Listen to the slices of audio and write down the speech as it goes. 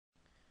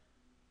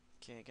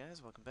Okay,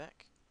 guys, welcome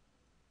back.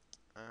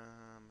 I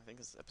think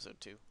this is episode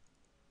 2.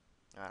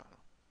 I don't know.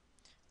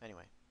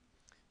 Anyway,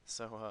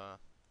 so,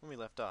 when we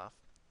left off,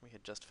 we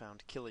had just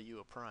found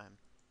Killiua Prime.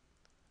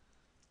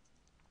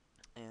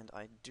 And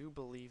I do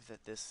believe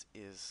that this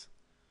is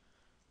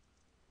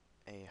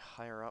a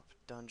higher-up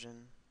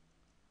dungeon.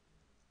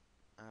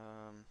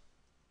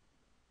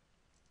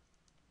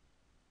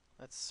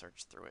 Let's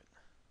search through it.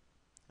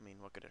 I mean,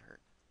 what could it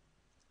hurt?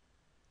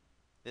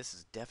 This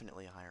is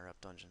definitely a higher-up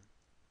dungeon.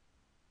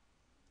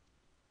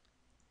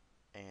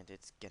 And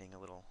it's getting a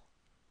little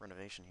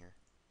renovation here,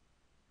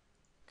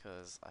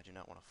 because I do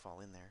not want to fall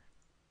in there.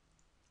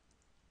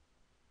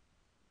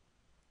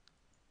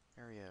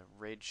 Area,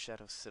 Raid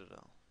Shadow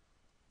Citadel.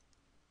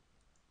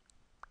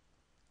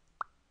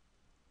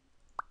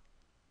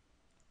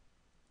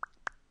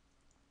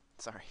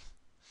 Sorry.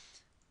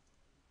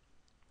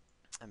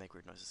 I make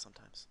weird noises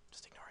sometimes.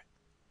 Just ignore it.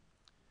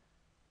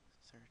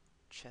 Is there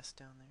a chest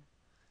down there?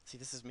 See,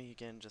 this is me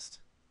again, just...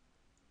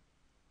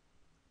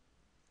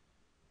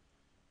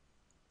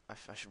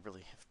 I should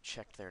really have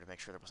checked there to make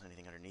sure there wasn't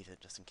anything underneath it,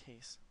 just in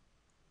case.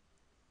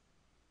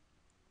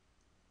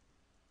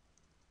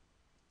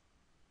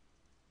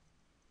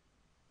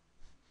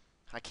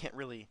 I can't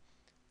really,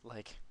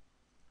 like...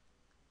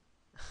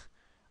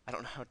 I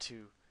don't know how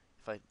to...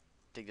 If I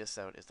dig this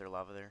out, is there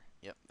lava there?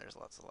 Yep, there's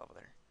lots of lava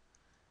there.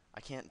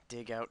 I can't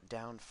dig out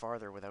down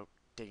farther without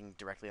digging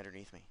directly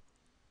underneath me.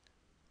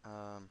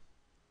 I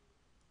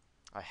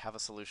have a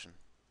solution.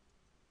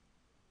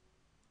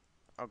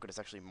 Oh good, it's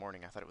actually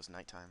morning. I thought it was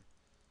nighttime.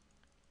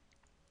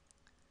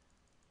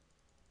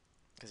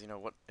 Because you know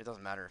what? It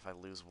doesn't matter if I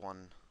lose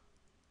one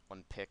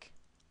pick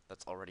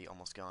that's already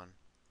almost gone.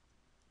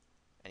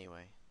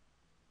 Anyway.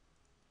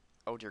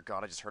 Oh dear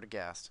god, I just heard a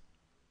ghast.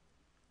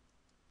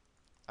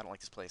 I don't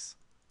like this place.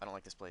 I don't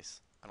like this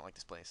place. I don't like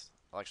this place.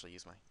 I'll actually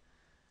use my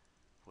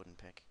wooden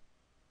pick.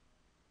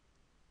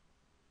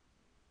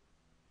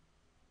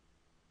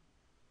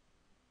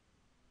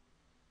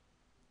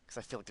 Because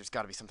I feel like there's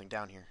got to be something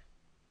down here.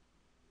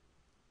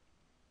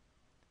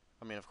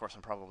 I mean, of course,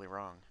 I'm probably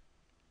wrong.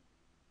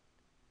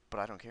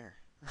 But I don't care.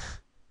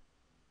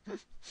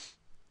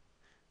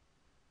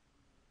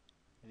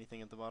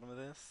 Anything at the bottom of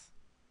this?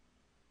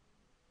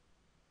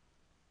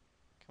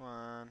 Come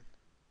on.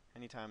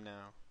 Anytime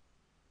now.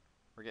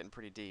 We're getting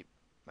pretty deep.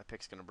 My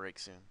pick's gonna break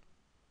soon.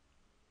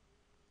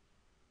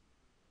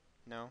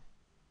 No?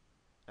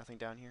 Nothing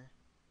down here?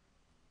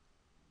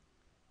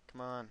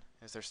 Come on.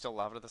 Is there still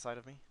lava to the side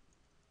of me?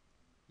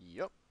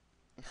 Yup.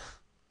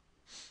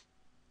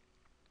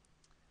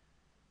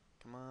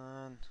 Come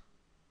on.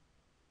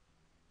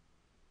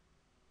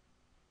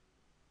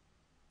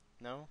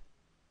 No?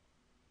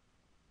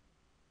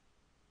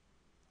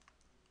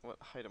 What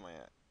height am I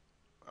at?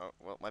 Oh,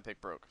 well, my pick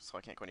broke, so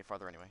I can't go any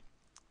farther anyway.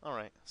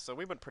 Alright, so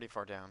we went pretty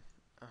far down.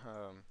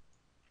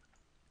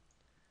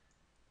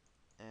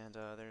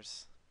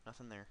 There's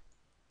nothing there.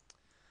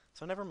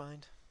 So never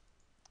mind.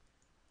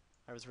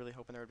 I was really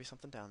hoping there would be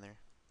something down there.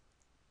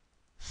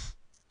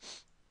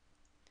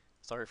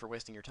 Sorry for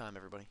wasting your time,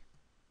 everybody.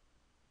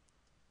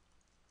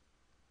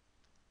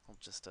 I'll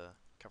just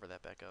cover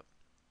that back up.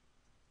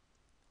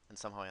 And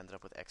somehow I ended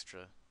up with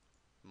extra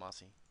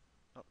mossy.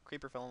 Oh,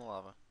 creeper fell in the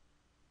lava.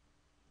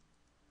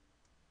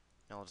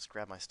 Now I'll just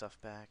grab my stuff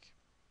back.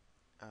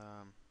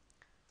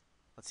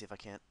 Let's see if I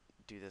can't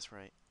do this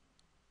right.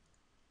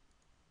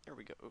 There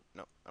we go. Oh,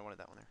 no, I wanted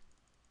that one there.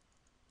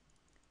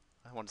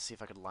 I wanted to see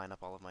if I could line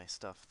up all of my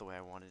stuff the way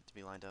I wanted it to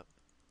be lined up.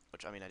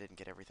 Which, I mean, I didn't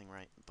get everything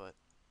right, but...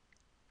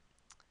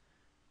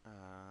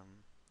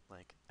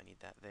 like, I need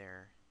that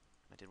there.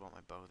 I did want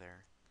my bow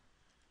there.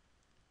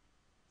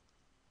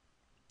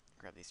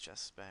 Grab these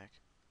chests back.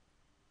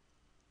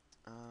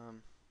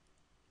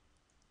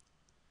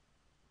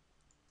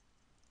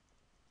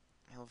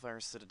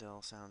 Hellfire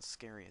Citadel sounds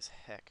scary as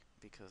heck,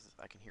 because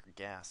I can hear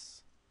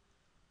gas.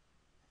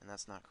 And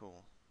that's not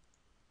cool.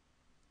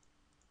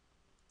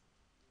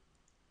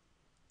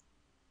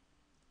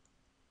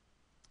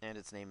 And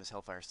its name is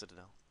Hellfire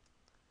Citadel.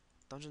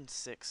 Dungeon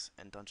 6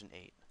 and Dungeon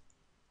 8.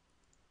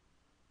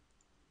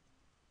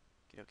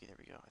 Okay, there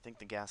we go. I think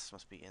the gas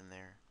must be in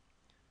there.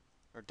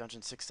 Or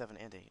Dungeon 6, 7,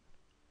 and 8.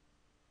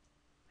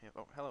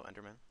 Oh, hello,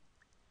 Enderman.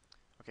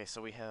 Okay,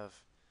 so we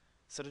have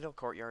Citadel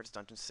Courtyards,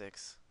 Dungeon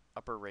 6,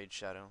 Upper Raid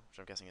Shadow, which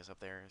I'm guessing is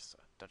up there, is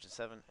Dungeon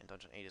 7, and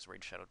Dungeon 8 is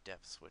Raid Shadow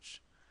Depths,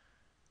 which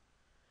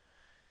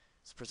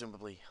is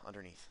presumably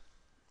underneath.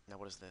 Now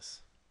what is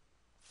this?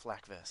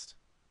 Flak Vest.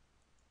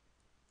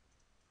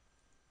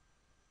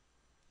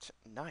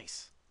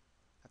 Nice!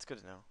 That's good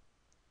to know.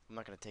 I'm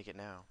not going to take it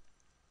now,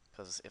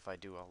 because if I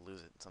do, I'll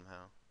lose it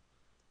somehow,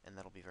 and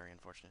that'll be very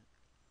unfortunate.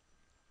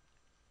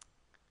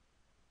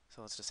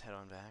 So let's just head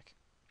on back.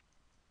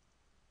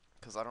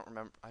 Because I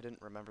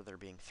didn't remember there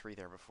being 3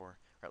 there before,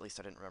 or at least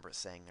I didn't remember it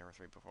saying there were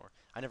 3 before.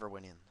 I never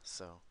went in,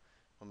 so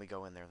when we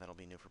go in there, that'll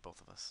be new for both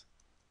of us.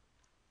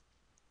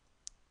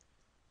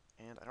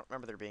 And I don't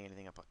remember there being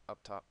anything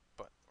up top,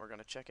 but we're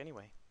gonna check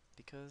anyway,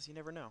 because you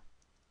never know.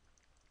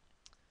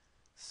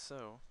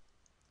 So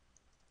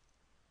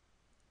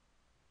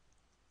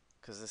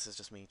Because this is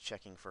just me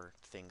checking for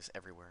things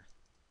everywhere,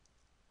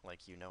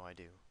 like you know I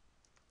do.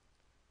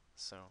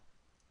 So,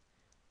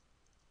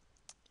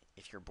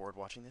 if you're bored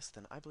watching this,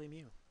 then I blame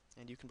you.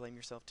 And you can blame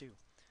yourself too,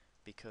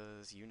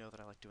 because you know that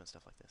I like doing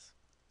stuff like this.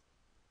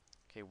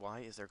 Okay,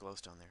 why is there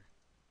glowstone there?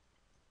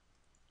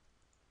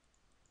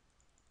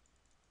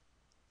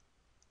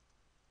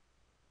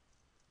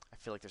 I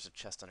feel like there's a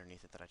chest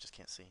underneath it that I just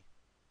can't see.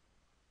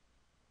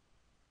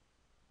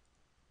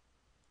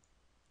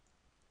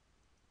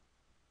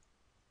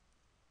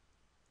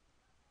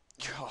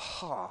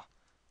 Ha!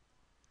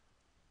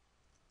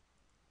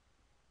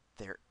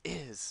 There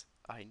is!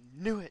 I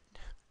knew it!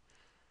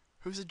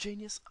 Who's a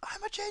genius?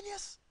 I'm a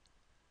genius!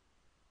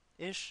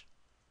 Ish.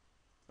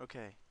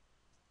 Okay.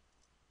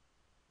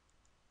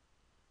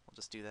 We'll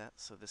just do that,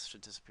 so this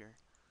should disappear.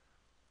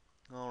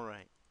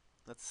 Alright.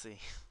 Let's see.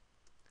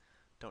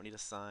 Don't need a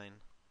sign.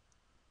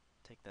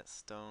 Take that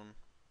stone.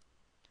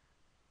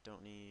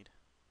 Don't need...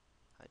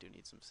 I do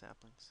need some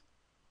saplings.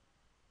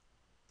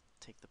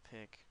 Take the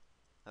pick.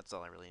 That's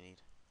all I really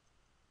need.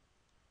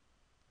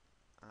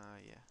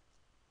 Yeah.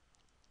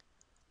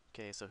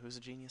 Okay, so who's a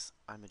genius?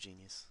 I'm a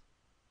genius.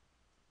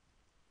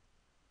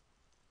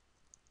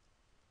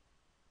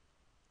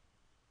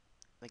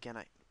 Again,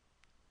 I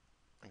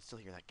can still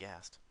hear that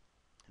ghast,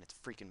 and it's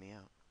freaking me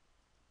out.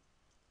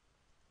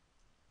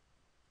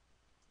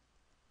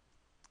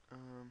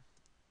 Um,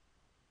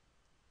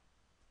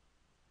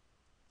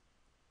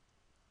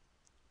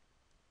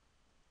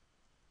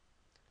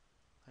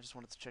 I just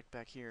wanted to check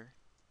back here,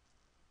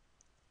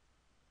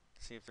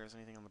 see if there's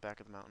anything on the back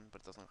of the mountain,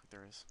 but it doesn't look like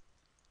there is.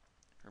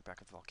 Or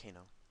back of the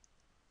volcano.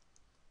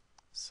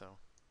 So,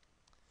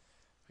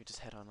 we just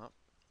head on up,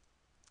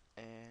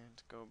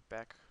 and go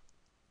back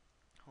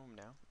home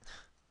now.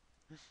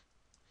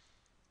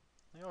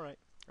 Alright,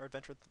 our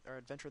adventure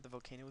at the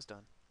volcano is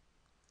done.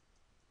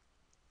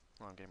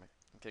 Well, I'm getting my...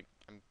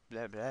 I'm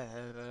blah blah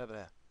blah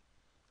blah.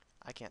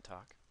 I can't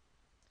talk.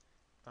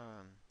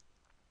 I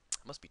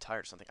must be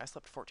tired or something. I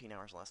slept 14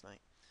 hours last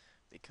night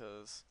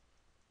because,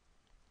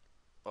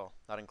 well,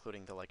 not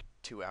including the like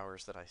 2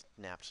 hours that I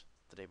napped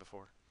the day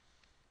before,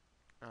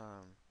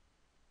 um,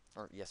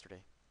 or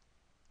yesterday,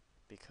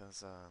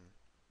 because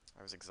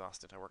I was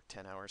exhausted. I worked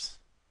 10 hours,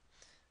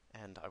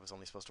 and I was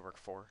only supposed to work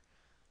 4,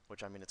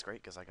 which I mean it's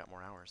great because I got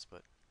more hours,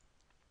 but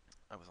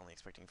I was only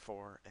expecting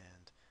 4,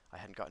 and I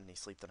hadn't gotten any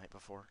sleep the night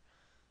before,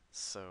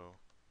 so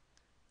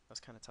I was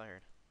kind of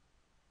tired.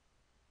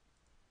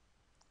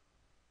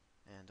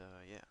 And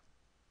yeah,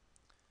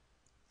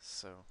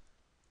 so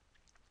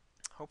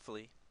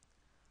hopefully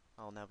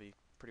I'll now be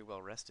pretty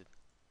well rested.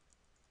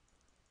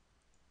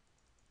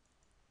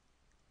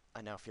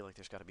 I now feel like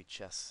there's got to be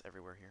chests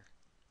everywhere here.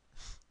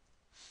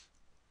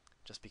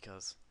 Just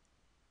because.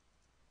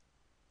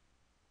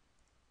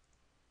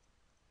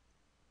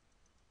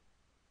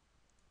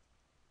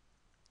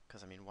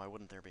 Because, I mean, why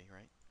wouldn't there be,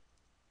 right?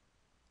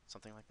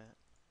 Something like that.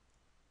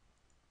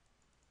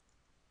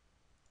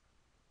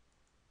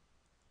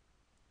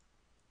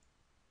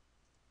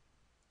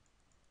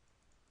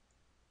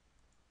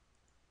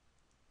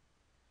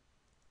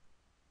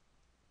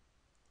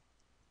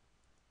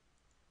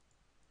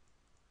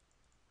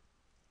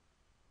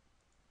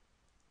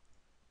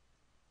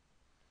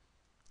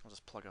 I'll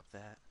just plug up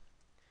that.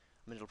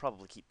 I mean, it'll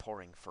probably keep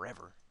pouring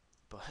forever,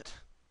 but...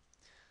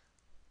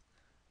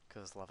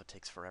 because lava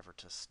takes forever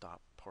to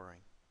stop pouring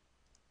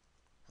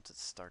once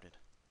it's started.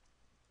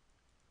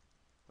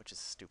 Which is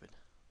stupid,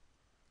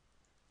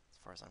 as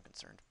far as I'm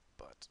concerned,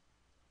 but...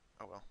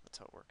 oh well, that's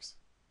how it works.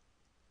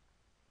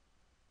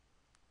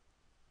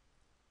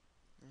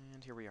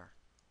 And here we are.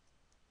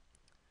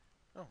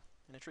 Oh,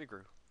 and a tree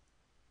grew.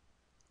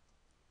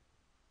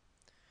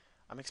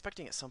 I'm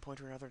expecting at some point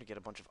or another to get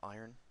a bunch of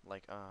iron,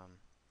 like,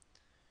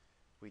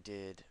 we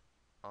did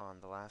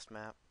on the last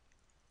map,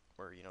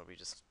 where, you know, we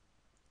just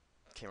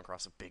came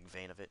across a big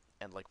vein of it,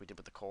 and like we did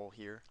with the coal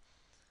here.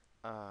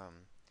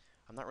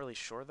 I'm not really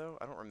sure, though.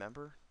 I don't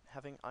remember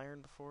having iron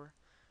before.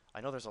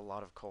 I know there's a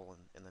lot of coal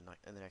in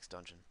the next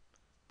dungeon,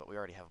 but we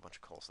already have a bunch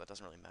of coal, so that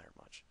doesn't really matter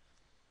much.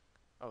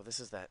 Oh, this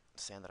is that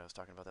sand that I was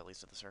talking about that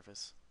leads to the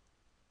surface.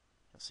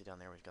 You'll see down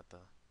there we've got the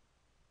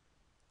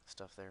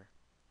stuff there.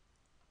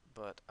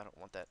 But I don't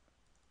want that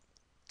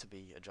to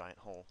be a giant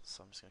hole,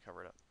 so I'm just going to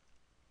cover it up.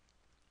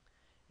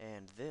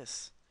 And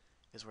this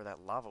is where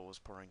that lava was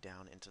pouring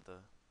down into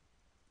the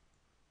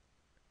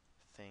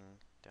thing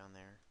down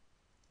there.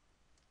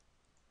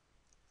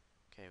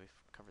 Okay, we've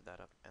covered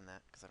that up and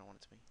that because I don't want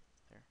it to be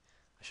there.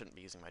 I shouldn't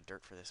be using my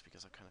dirt for this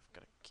because I've kind of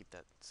got to keep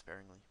that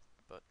sparingly,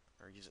 but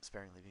or use it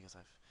sparingly because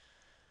I've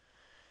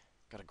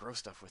got to grow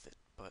stuff with it.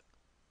 But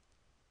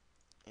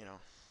you know,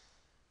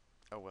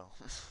 oh well.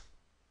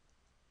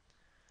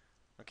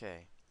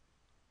 Okay.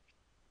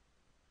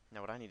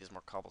 Now what I need is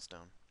more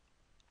cobblestone.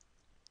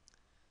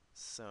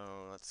 So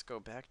let's go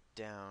back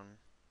down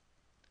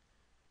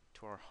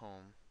to our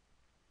home.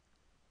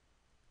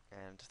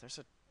 And there's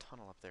a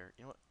tunnel up there.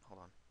 You know what? Hold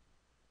on.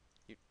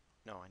 You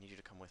no, I need you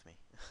to come with me.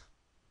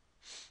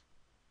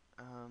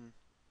 um,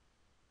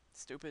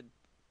 stupid.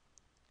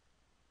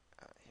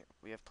 Here.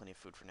 we have plenty of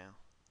food for now.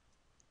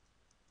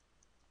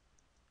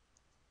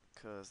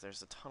 Because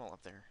there's a tunnel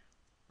up there,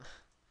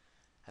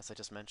 as I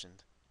just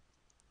mentioned.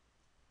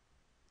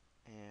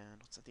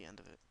 And what's at the end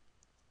of it?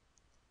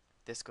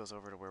 This goes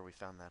over to where we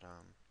found that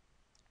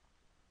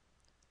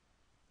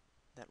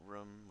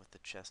room with the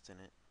chest in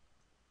it.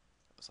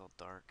 It was all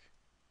dark.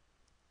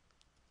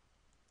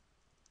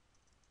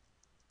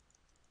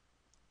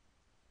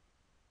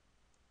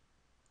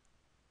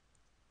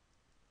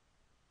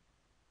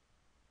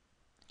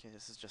 Okay,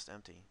 this is just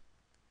empty,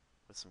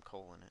 with some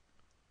coal in it.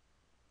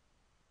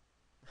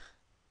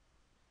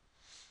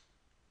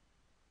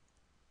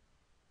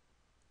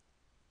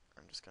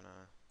 I'm just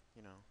gonna,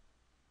 you know,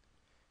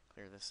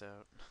 clear this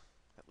out.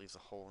 That leaves a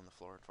hole in the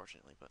floor,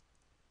 unfortunately, but...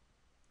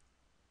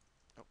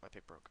 Oh, my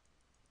pick broke.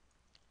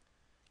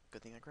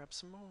 Good thing I grabbed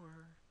some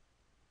more.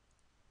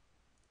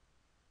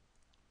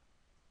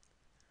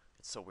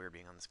 It's so weird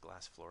being on this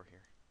glass floor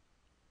here.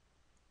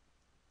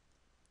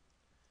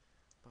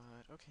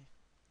 But, okay.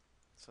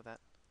 So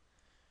that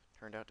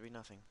turned out to be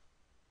nothing.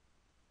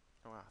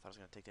 Oh wow, I thought I was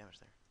gonna take damage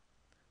there.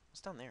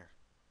 What's down there?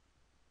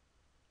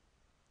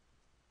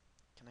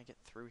 Can I get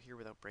through here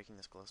without breaking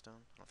this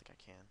glowstone? I don't think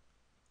I can.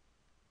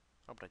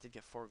 Oh, but I did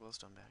get 4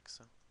 glowstone back,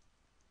 so...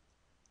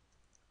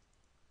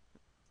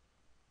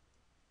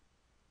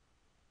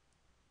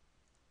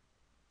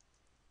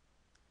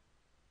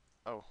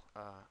 Oh,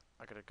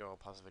 I gotta go. I'll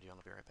pause the video and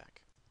I'll be right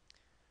back.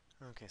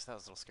 Okay, so that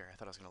was a little scary. I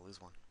thought I was gonna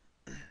lose one.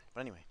 But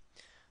anyway,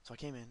 so I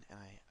came in and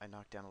I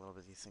knocked down a little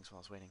bit of these things while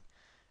I was waiting.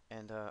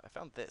 And I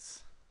found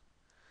this.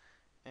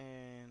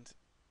 And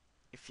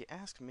if you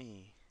ask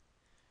me,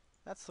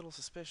 that's a little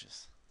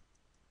suspicious.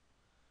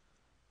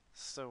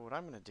 So what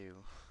I'm gonna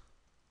do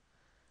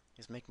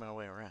is make my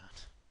way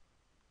around.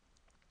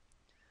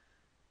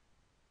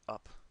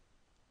 Up,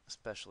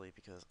 especially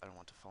because I don't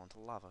want to fall into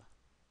lava.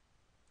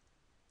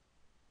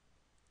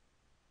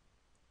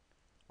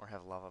 Or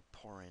have lava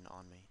pour in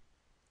on me.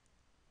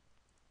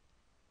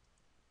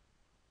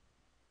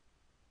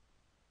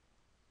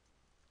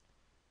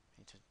 I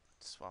need to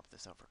swap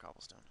this out for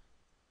cobblestone.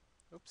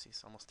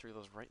 Oopsies, almost threw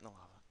those right in the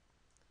lava.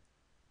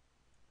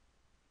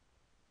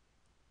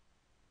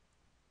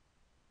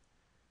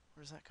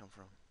 Where does that come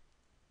from?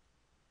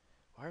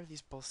 Why are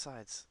these both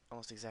sides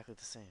almost exactly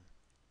the same?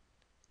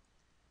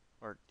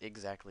 Or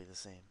exactly the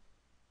same?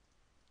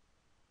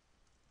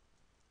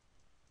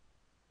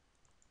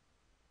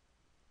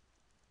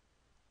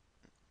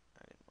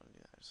 I didn't want to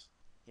do that.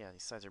 Yeah,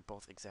 these sides are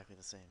both exactly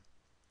the same.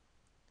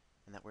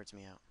 And that weirds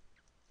me out.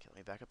 Okay, let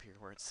me back up here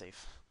where it's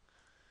safe.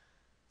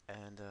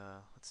 And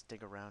let's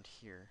dig around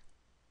here.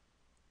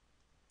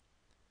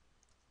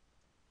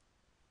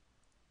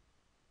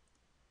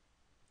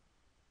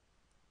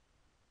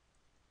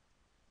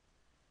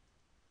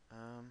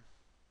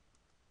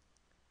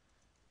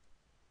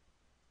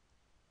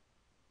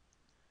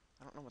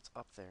 I don't know what's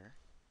up there.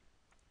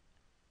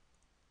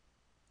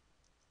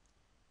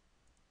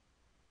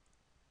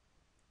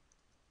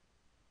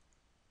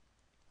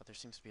 But there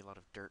seems to be a lot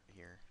of dirt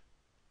here.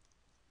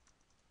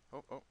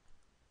 Oh, oh.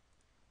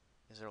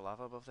 Is there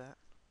lava above that?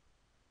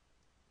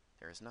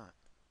 There is not.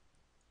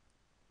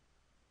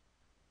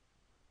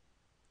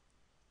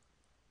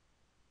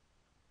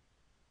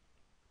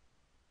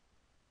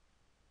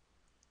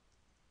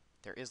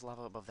 There is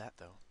lava above that,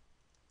 though.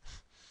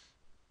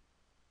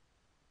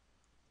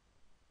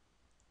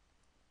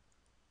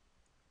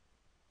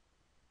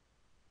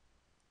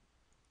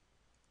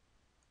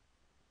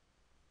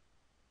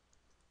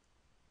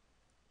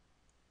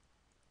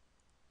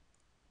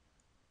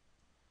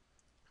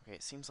 Okay,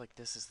 it seems like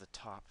this is the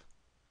top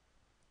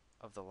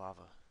of the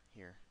lava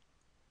here.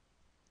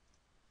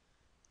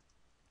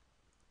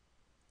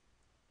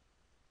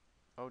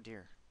 Oh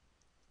dear.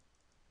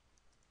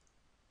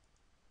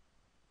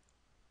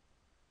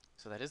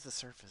 So that is the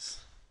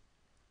surface.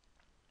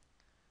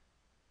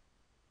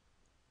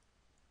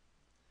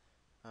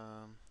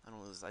 I don't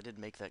know, I did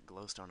make that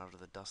glowstone out of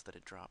the dust that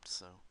it dropped,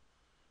 so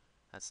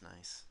that's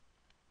nice.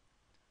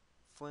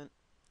 Flint.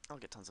 I'll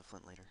get tons of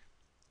flint later.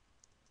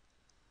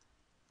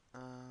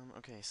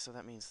 Okay, so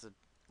that means the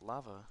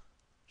lava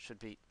should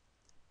be...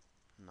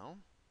 No?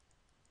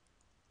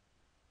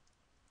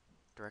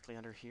 Directly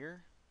under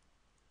here?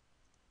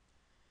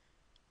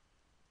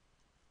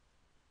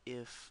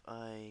 If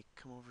I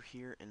come over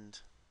here and...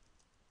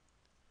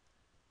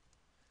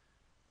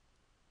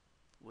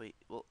 Wait,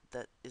 well,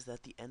 is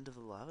that the end of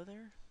the lava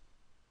there?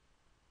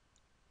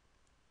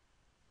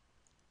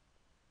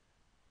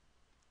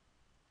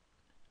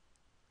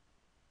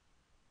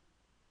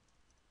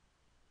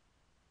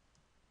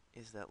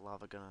 Is that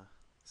lava gonna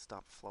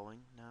stop flowing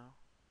now?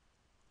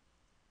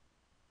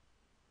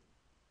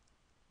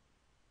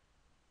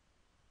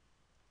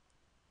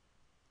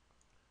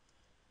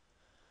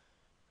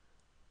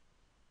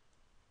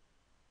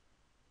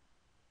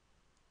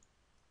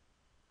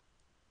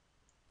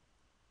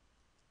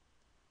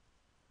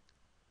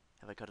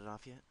 Have I cut it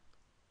off yet?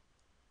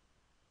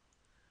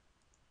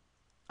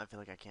 I feel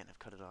like I can't have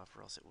cut it off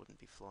or else it wouldn't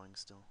be flowing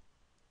still.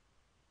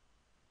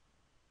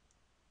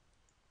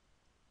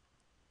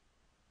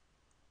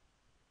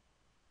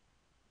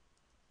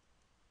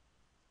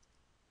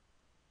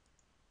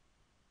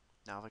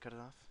 Now have I cut it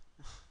off?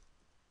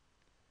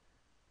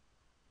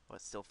 What,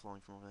 it's still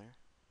flowing from over there?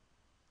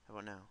 How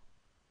about now?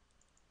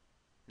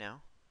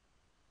 Now?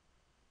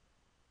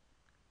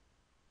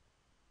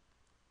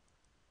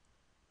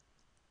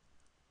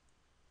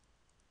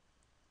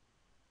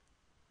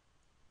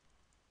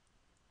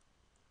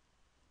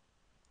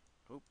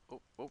 Oh,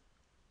 oh, oh.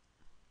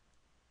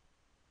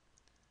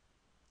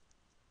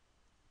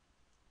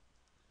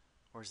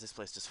 Or is this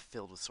place just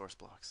filled with source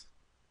blocks?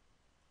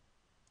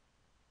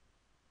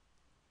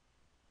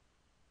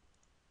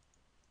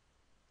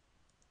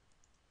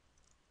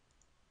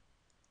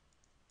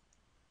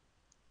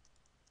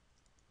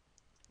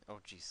 Oh,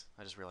 jeez.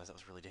 I just realized that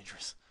was really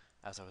dangerous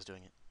as I was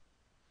doing it.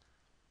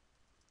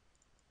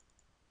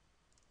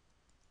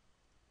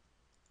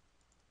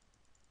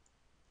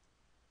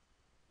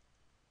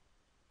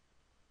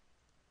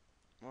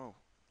 Whoa,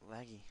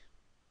 laggy.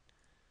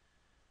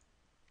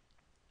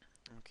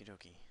 Okie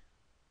dokie.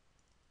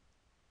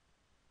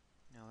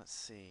 Now let's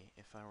see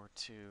if I were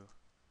to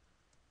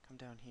come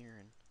down here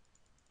and...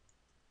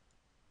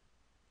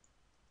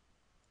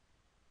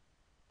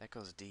 That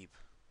goes deep.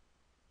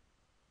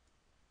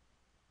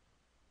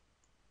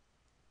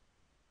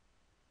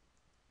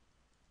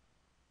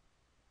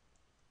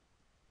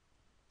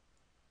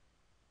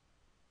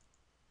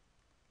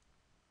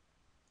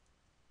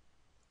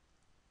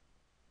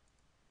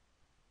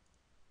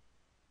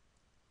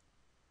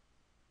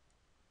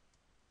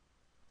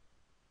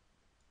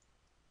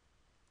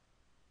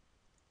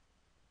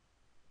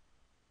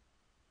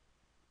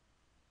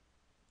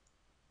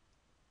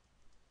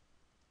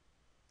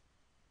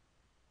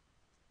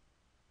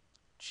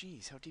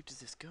 Jeez, how deep does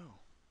this go?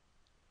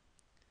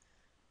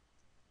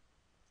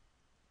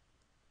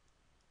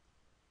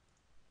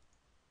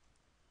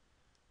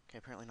 Okay,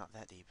 apparently not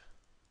that deep.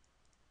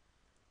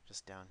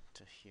 Just down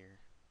to here.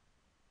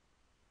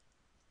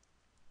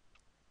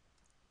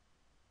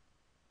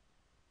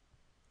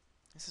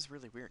 This is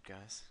really weird,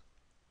 guys.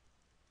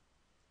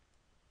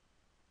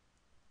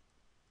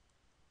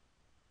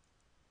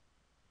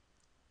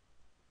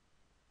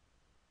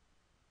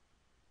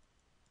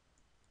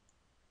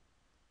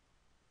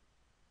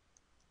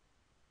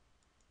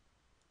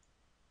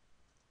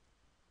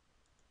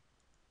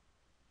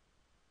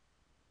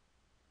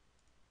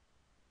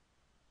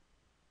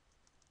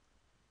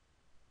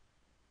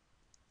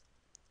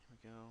 Here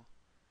we go.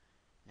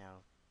 Now,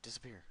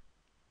 disappear.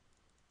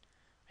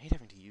 I hate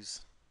having to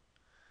use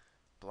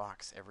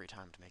blocks every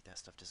time to make that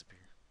stuff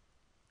disappear.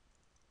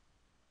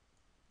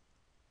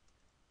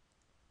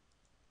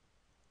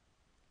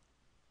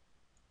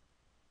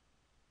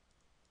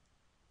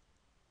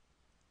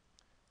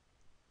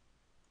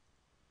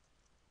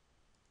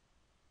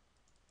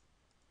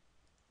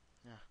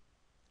 Yeah.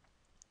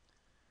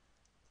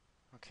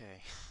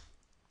 Okay.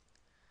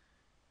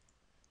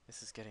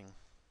 This is getting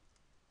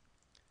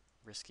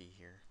risky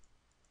here.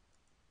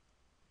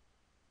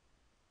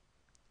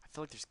 I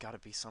feel like there's gotta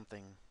be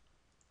something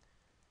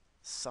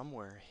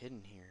somewhere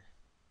hidden here.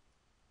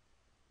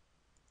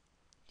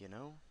 You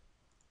know?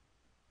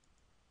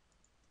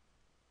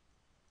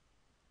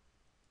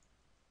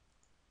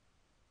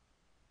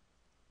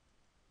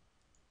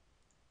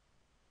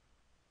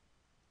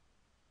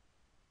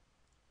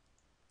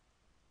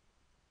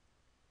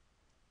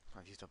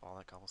 I've used up all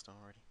that cobblestone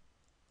already.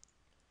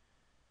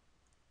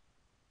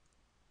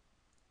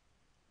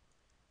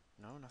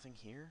 No, nothing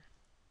here?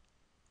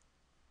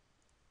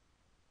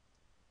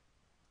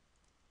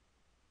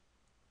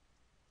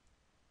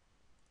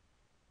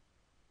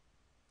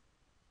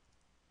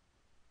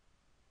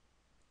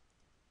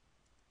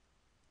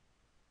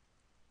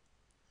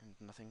 And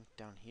nothing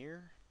down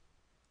here?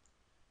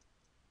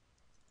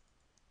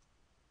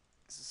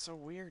 This is so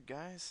weird,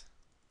 guys.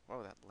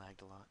 Whoa, that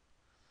lagged a lot.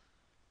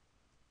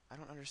 I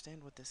don't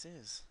understand what this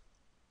is.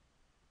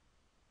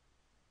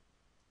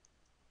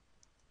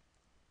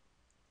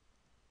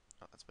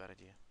 Oh, that's a bad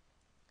idea.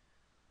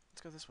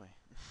 Let's go this way.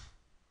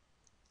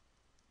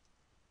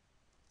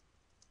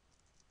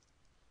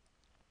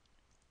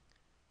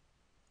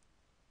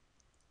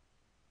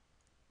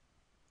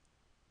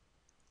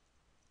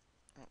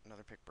 Oh,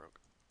 another pick broke.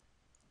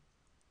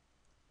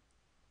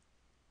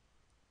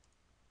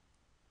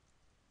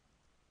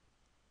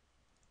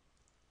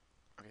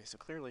 Okay, so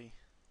clearly...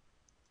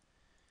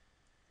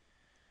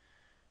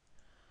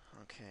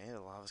 Okay, the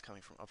lava's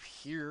coming from up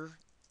here.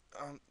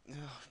 Oh,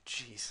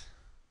 jeez.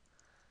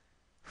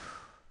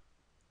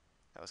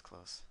 That was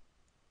close.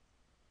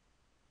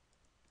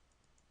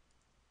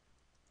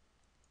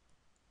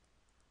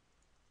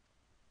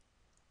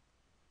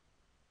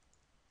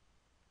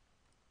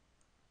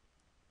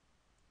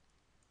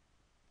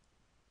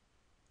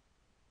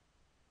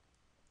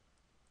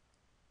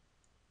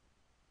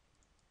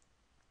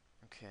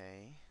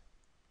 Okay.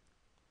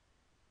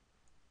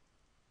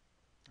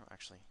 Oh,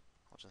 actually,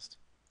 I'll just...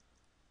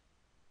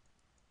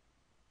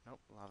 Nope,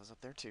 lava's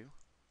up there too.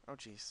 Oh,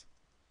 jeez.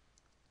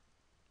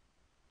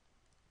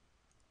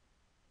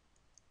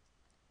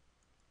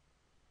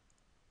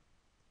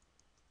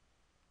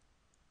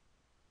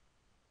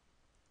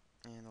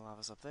 And the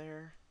lava's up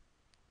there.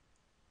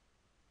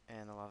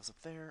 And the lava's up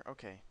there.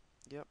 Okay.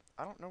 Yep.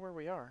 I don't know where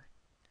we are.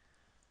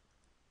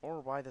 Or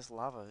why this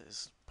lava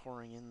is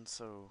pouring in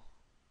so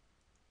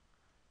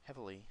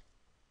heavily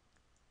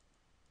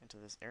into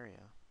this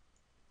area.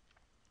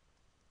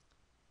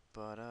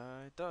 But,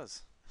 it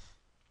does.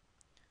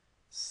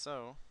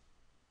 So...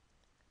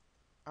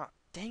 Ah,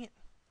 dang it!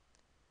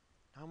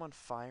 Now I'm on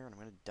fire and I'm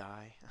gonna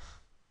die.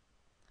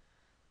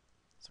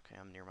 It's okay,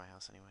 I'm near my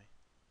house anyway.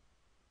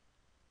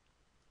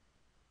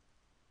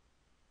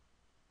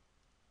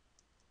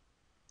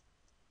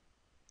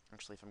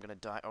 Actually, if I'm gonna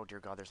die... Oh,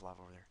 dear God, there's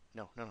lava over there.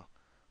 No, no, no.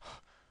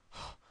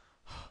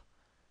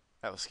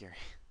 That was scary.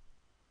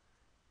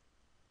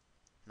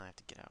 Now I have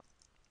to get out.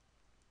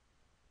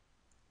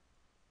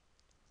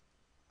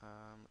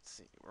 Let's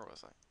see. Where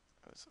was I?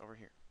 I was over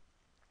here.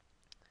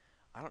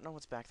 I don't know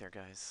what's back there,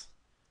 guys.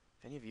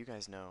 If any of you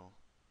guys know,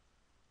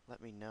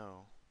 let me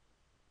know.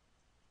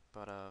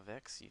 But,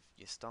 Vex,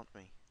 you stumped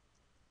me.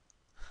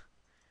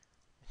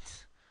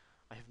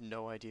 I have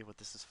no idea what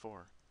this is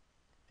for.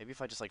 Maybe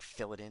if I just, like,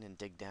 fill it in and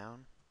dig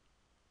down?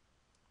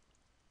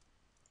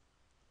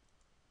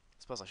 I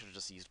suppose I should have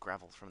just used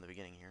gravel from the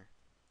beginning here.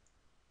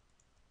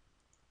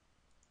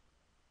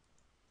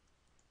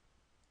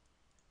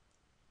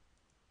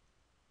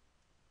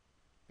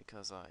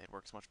 Because, it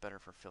works much better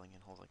for filling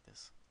in holes like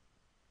this.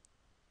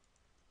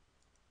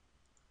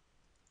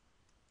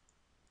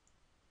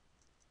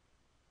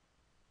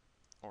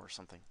 Or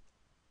something.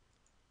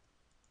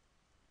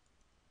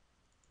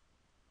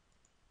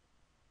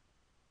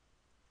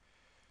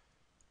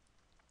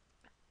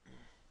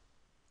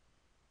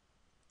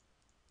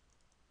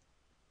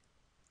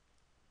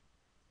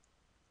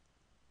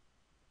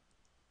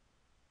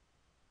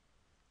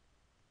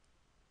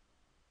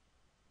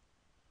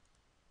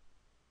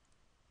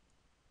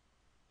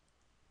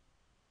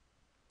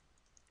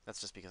 That's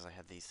just because I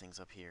had these things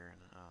up here,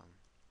 and,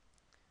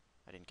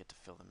 I didn't get to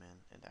fill them in.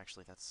 And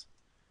actually, that's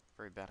a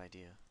very bad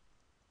idea.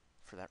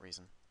 For that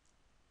reason.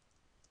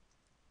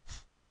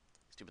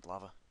 Stupid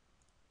lava.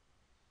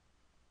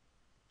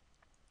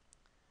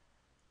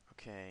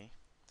 Okay,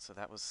 so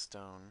that was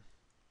stone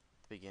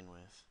to begin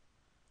with.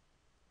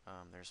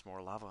 There's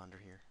more lava under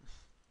here.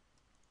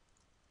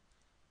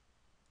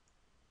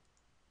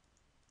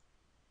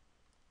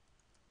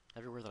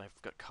 Everywhere that I've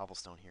got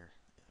cobblestone here,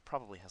 it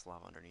probably has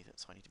lava underneath it,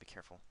 so I need to be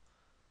careful.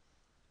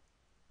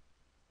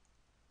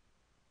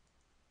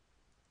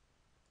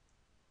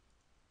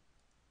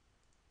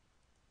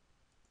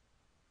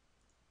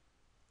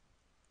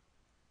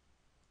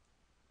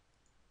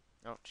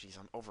 Oh, jeez,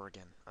 I'm over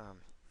again.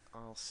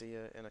 I'll see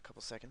you in a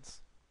couple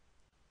seconds.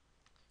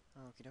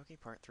 Okie dokie,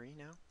 part 3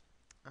 now.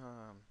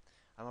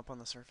 I'm up on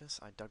the surface.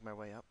 I dug my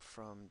way up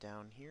from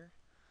down here.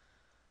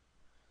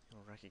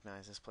 You'll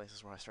recognize this place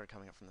is where I started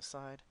coming up from the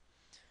side.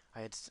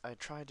 I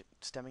tried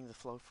stemming the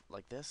flow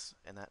like this,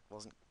 and that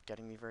wasn't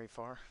getting me very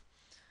far.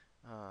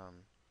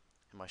 And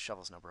my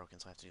shovel's now broken,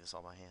 so I have to do this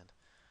all by hand.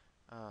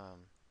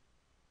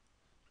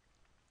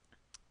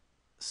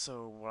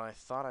 So what I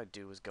thought I'd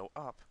do was go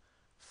up,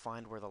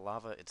 find where the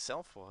lava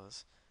itself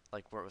was,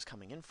 like where it was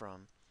coming in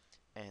from,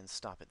 and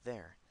stop it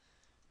there.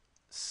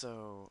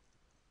 So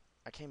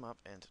I came up,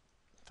 and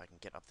if I can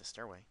get up the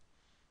stairway,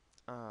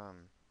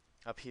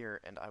 up here,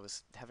 and I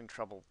was having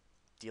trouble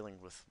dealing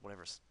with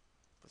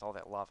with all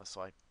that lava,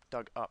 so I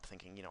dug up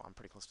thinking, I'm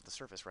pretty close to the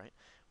surface, right?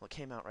 Well, it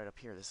came out right up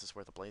here. This is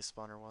where the blaze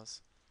spawner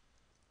was,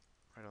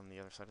 right on the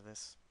other side of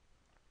this.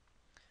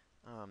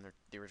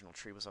 The original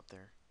tree was up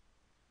there.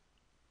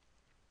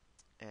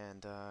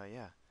 And,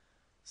 yeah.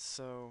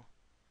 So,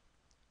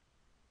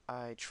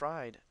 I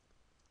tried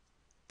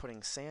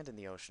putting sand in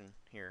the ocean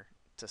here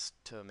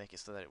to make it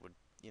so that it would,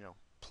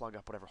 plug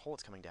up whatever hole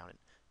it's coming down in.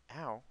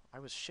 Ow, I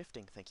was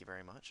shifting, thank you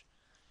very much.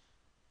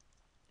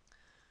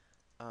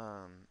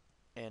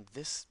 And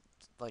this,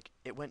 like,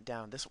 it went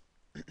down,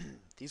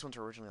 these ones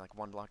were originally like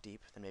 1 block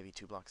deep, then maybe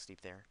 2 blocks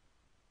deep there.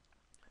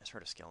 I just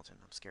heard a skeleton,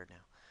 I'm scared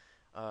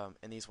now.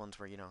 And these ones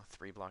were,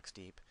 3 blocks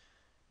deep.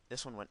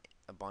 This one went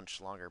a bunch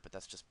longer, but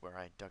that's just where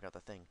I dug out the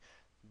thing.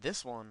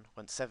 This one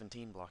went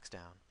 17 blocks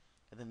down,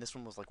 and then this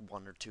one was like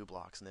 1 or 2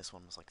 blocks, and this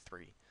one was like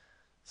 3.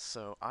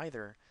 So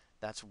either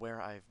that's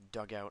where I've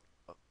dug out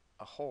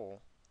a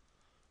hole,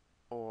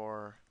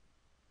 or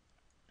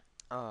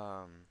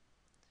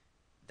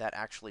that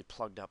actually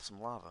plugged up some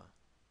lava,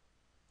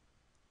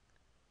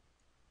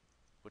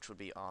 which would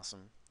be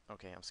awesome.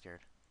 Okay, I'm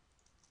scared.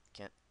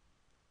 Can't.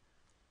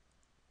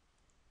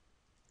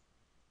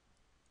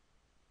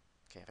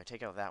 Okay, if I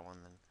take out that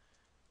one, then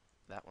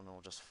that one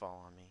will just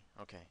fall on me.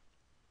 Okay.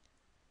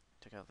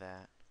 Took out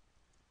that.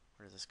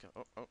 Where does this go?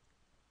 Oh, oh.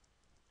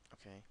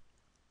 Okay.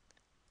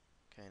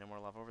 Okay, no more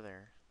lava over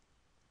there.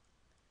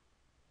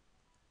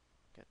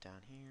 Get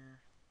down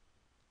here.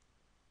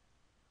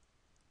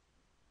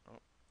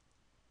 Oh.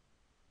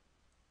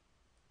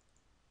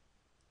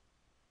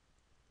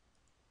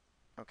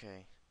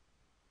 Okay.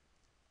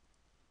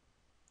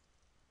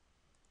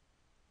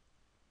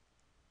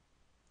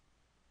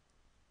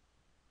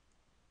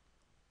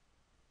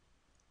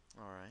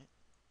 Alright.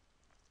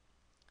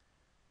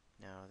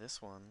 Now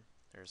this one,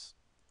 there's...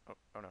 Oh,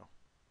 oh no.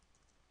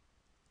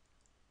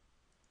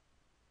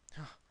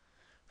 That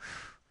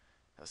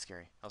was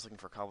scary. I was looking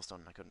for cobblestone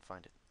and I couldn't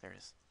find it. There it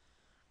is.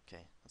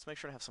 Okay, let's make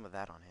sure to have some of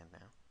that on hand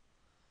now.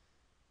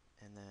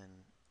 And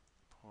then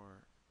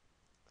pour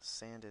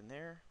sand in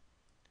there.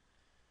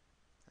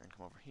 And then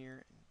come over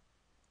here and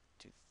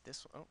do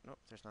this one. Oh, no,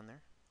 there's none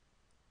there.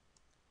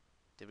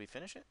 Did we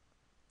finish it?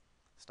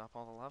 Stop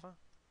all the lava?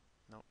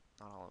 Nope,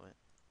 not all of it.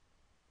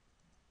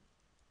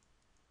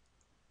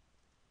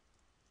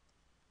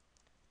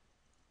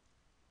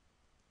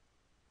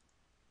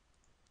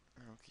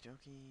 Okie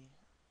dokie.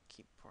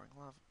 Keep pouring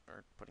lava,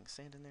 or putting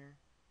sand in there.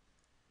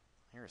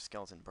 I hear a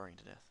skeleton burning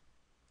to death.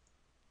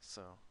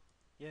 So,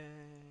 yay!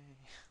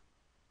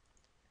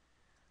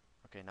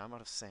 Okay, now I'm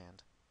out of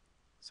sand.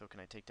 So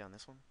can I take down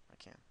this one? I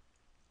can.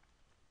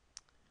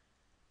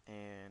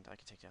 And I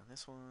can take down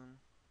this one.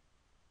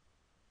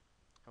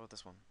 How about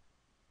this one?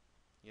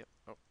 Yep.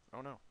 Oh,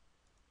 oh no.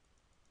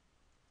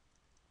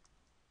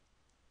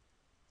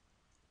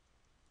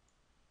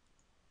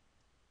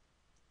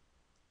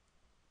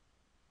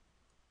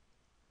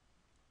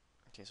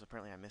 Okay, so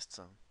apparently I missed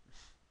some.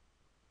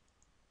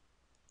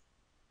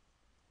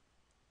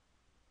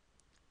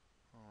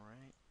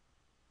 Alright.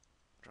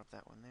 Drop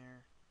that one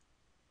there.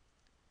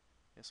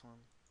 This one.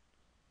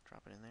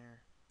 Drop it in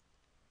there.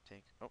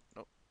 Take. Oh,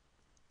 nope.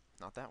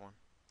 Not that one.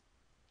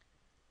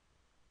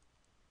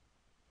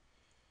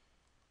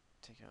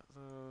 Take out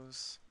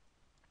those.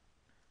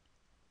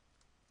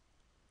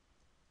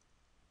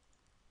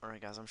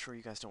 Alright guys, I'm sure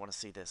you guys don't want to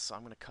see this, so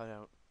I'm going to cut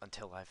out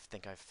until I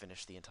think I've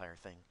finished the entire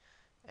thing.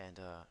 And,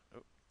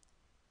 oh,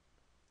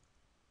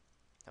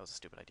 that was a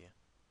stupid idea.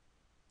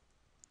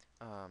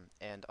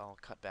 And I'll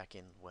cut back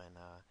in when,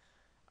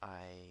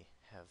 I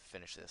have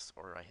finished this,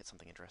 or I hit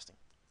something interesting.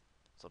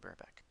 So I'll be right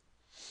back.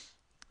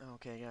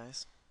 Okay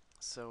guys,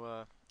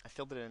 so, I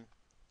filled it in,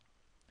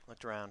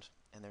 looked around,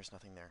 and there's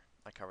nothing there.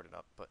 I covered it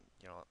up, but,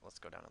 you know, let's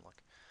go down and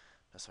look,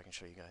 just so I can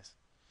show you guys.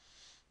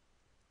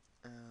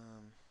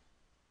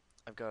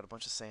 I've got a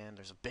bunch of sand.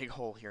 There's a big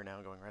hole here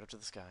now going right up to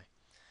the sky.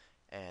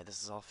 And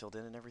this is all filled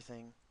in and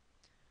everything.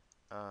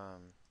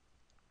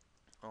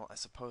 Well, I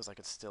suppose I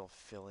could still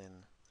fill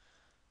in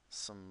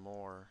some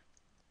more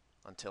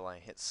until I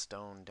hit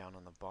stone down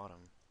on the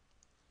bottom.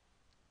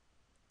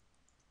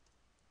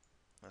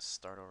 Let's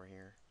start over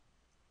here.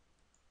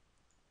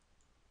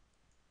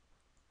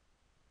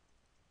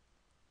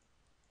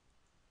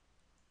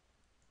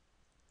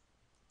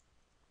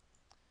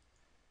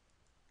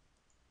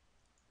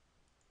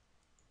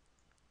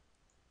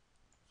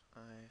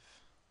 Five.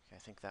 Okay, I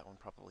think that one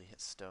probably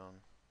hit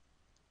stone.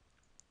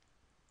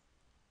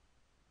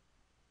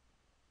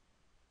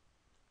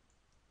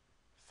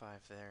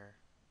 5 there.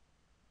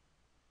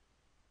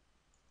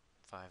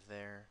 5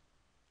 there.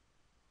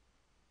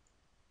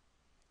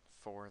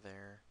 4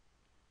 there.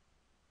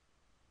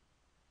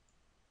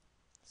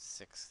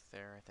 6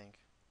 there, I think.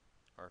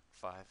 Or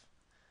 5.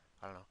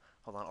 I don't know.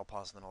 Hold on, I'll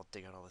pause and then I'll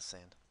dig out all this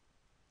sand.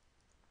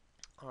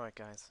 Alright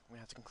guys, we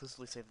have to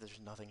conclusively say that there's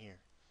nothing here.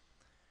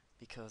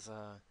 Because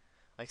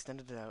I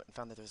extended it out and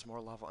found that there's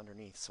more lava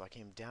underneath, so I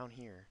came down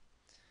here,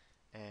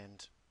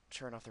 and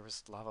sure enough there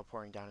was lava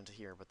pouring down into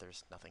here, but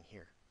there's nothing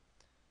here.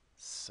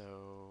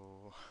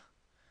 So,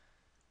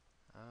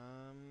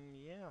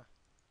 yeah,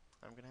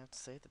 I'm gonna have to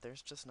say that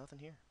there's just nothing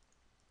here.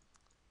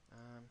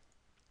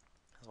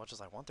 As much as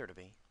I want there to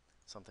be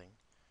something,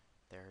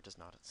 there does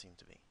not seem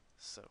to be.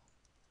 So,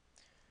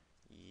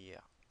 yeah.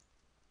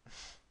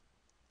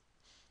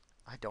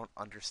 I don't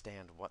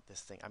understand what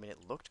this thing... I mean,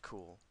 it looked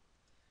cool,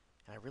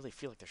 and I really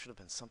feel like there should have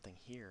been something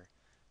here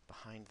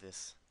behind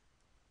this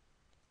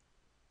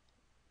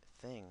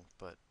thing,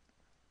 but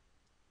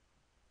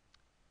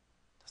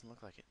it doesn't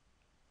look like it.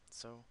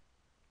 So,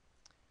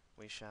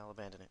 we shall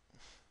abandon it.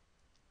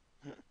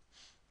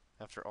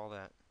 After all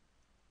that.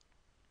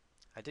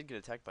 I did get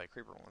attacked by a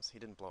creeper once. He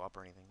didn't blow up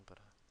or anything, but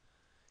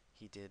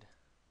he did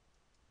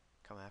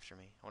come after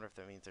me. I wonder if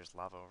that means there's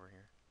lava over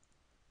here.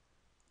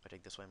 If I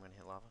dig this way, I'm going to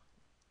hit lava.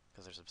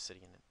 Because there's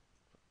obsidian in it.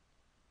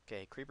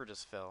 Okay, creeper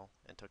just fell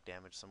and took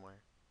damage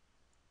somewhere.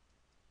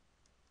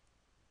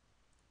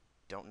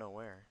 Don't know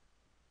where.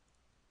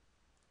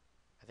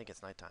 I think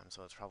it's nighttime,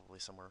 so it's probably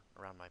somewhere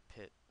around my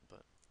pit,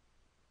 but...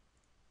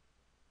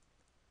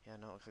 Yeah,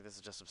 no, it looks like this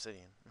is just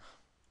obsidian.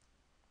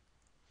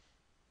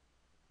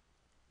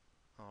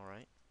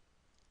 Alright.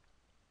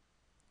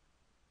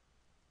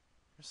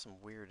 There's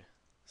some weird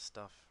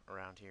stuff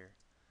around here.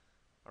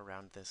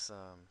 Around this,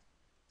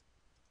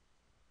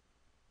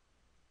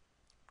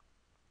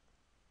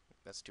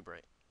 That's too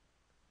bright.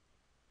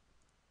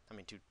 I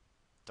mean, too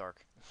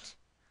dark.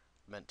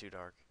 Meant too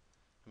dark.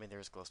 I mean,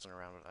 there's glowstone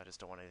around, but I just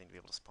don't want anything to be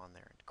able to spawn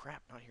there. And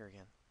crap, not here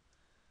again.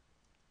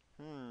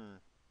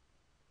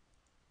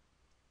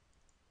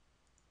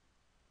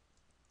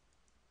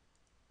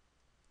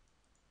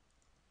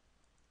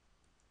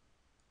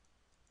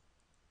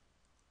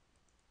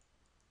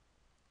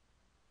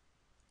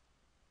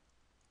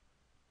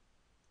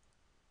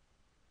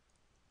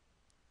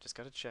 Just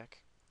gotta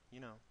check.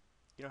 You know.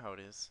 You know how it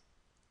is.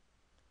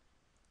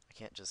 I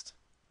can't just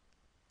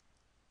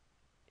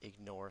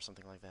ignore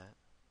something like that.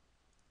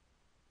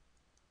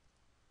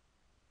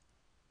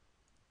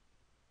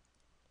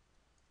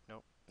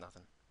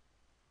 Nothing.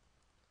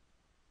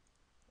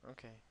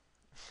 Okay.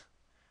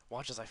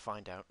 Watch as I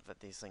find out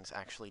that these things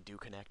actually do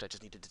connect. I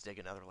just needed to dig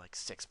another, like,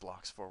 6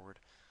 blocks forward.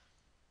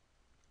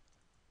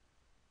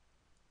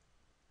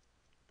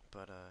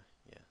 But,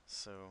 yeah,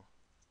 so...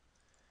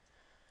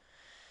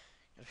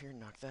 Get up here and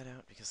knock that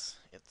out because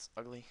it's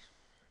ugly.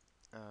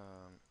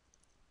 Um,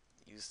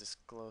 use this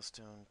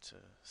glowstone to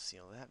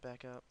seal that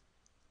back up.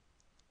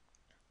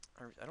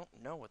 I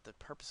don't know what the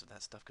purpose of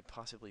that stuff could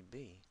possibly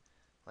be.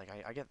 Like,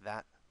 I get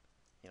that,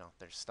 you know,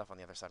 there's stuff on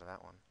the other side of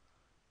that one.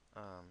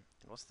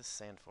 And what's this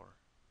sand for?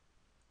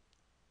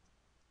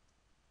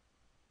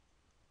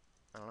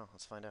 I don't know,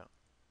 let's find out.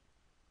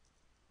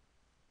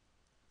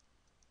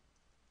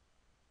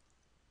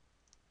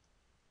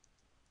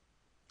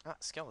 Ah,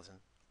 skeleton.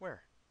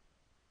 Where?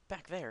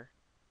 Back there?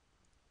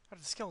 How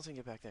did the skeleton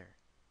get back there?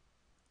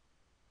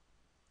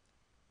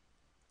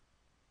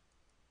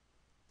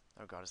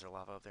 Oh god, is there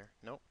lava up there?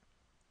 Nope.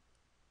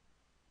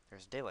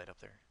 There's daylight up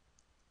there.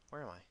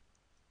 Where am I?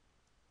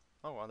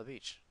 Oh, on the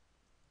beach.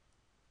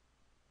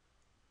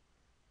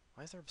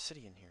 Why is there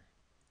obsidian here?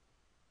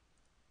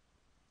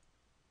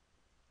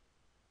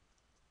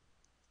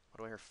 What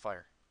do I hear?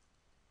 Fire.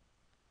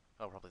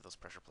 Oh, probably those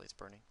pressure plates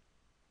burning.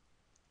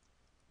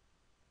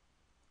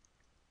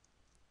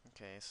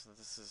 Okay, so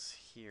this is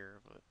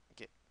here, but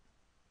get...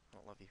 I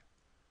don't love you.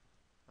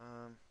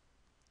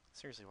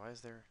 Seriously, why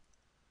is there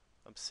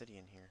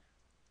obsidian here?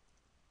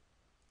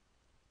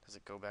 Does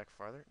it go back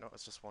farther? No,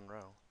 it's just one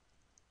row.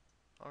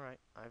 Alright,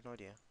 I have no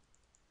idea.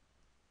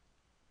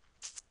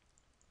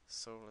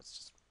 So let's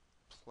just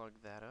plug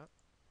that up.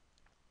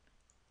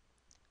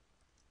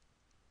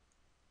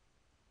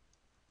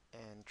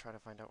 And try to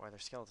find out why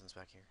there's skeletons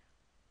back here.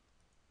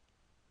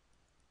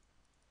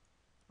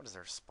 What is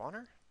there, a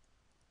spawner?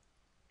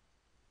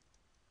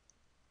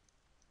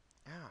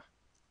 Ah,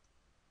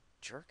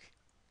 jerk.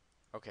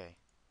 Okay.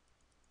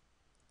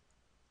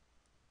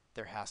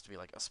 There has to be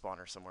like a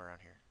spawner somewhere around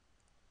here.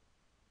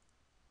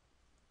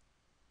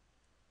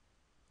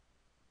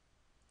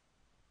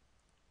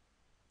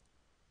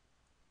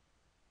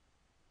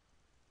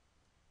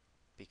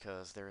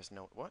 Because there is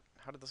no... What?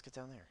 How did those get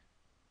down there?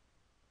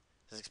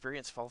 Does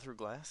experience fall through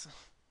glass?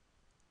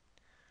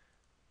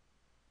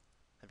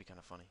 That'd be kind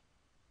of funny.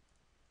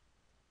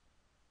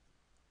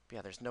 But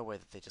yeah, there's no way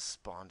that they just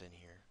spawned in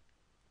here.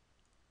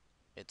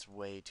 It's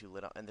way too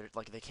lit up. And they're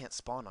like, they can't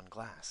spawn on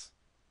glass.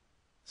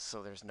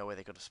 So there's no way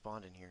they could have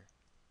spawned in here.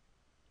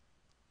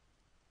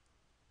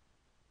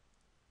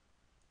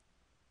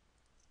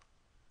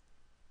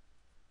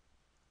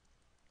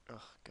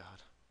 Oh,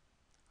 God.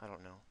 I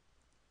don't know.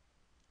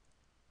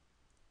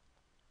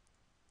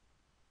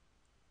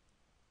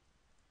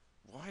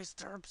 Why is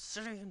there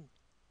obsidian?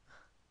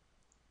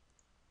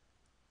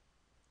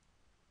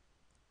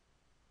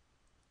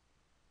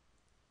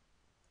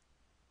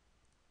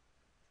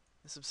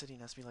 This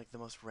obsidian has to be like the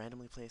most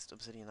randomly placed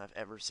obsidian I've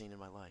ever seen in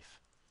my life.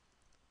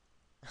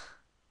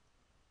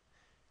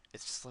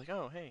 It's just like,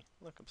 oh, hey,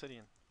 look,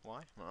 obsidian.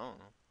 Why? I don't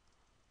know.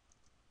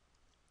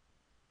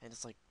 And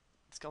it's like,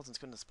 the skeletons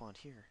couldn't have spawned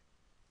here.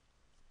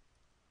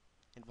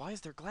 And why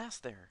is there glass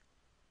there?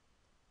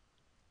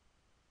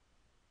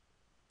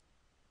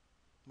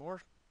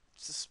 More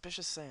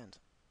suspicious sand.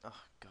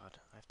 Oh, God,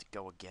 I have to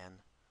go again.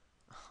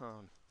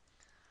 Um,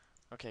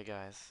 okay,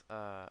 guys,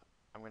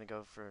 I'm gonna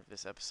go for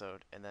this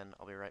episode, and then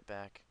I'll be right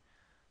back,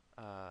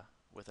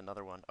 with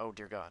another one. Oh,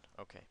 dear God.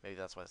 Okay, maybe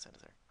that's why the sand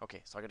is there.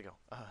 Okay, so I gotta go.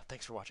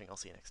 Thanks for watching. I'll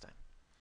see you next time.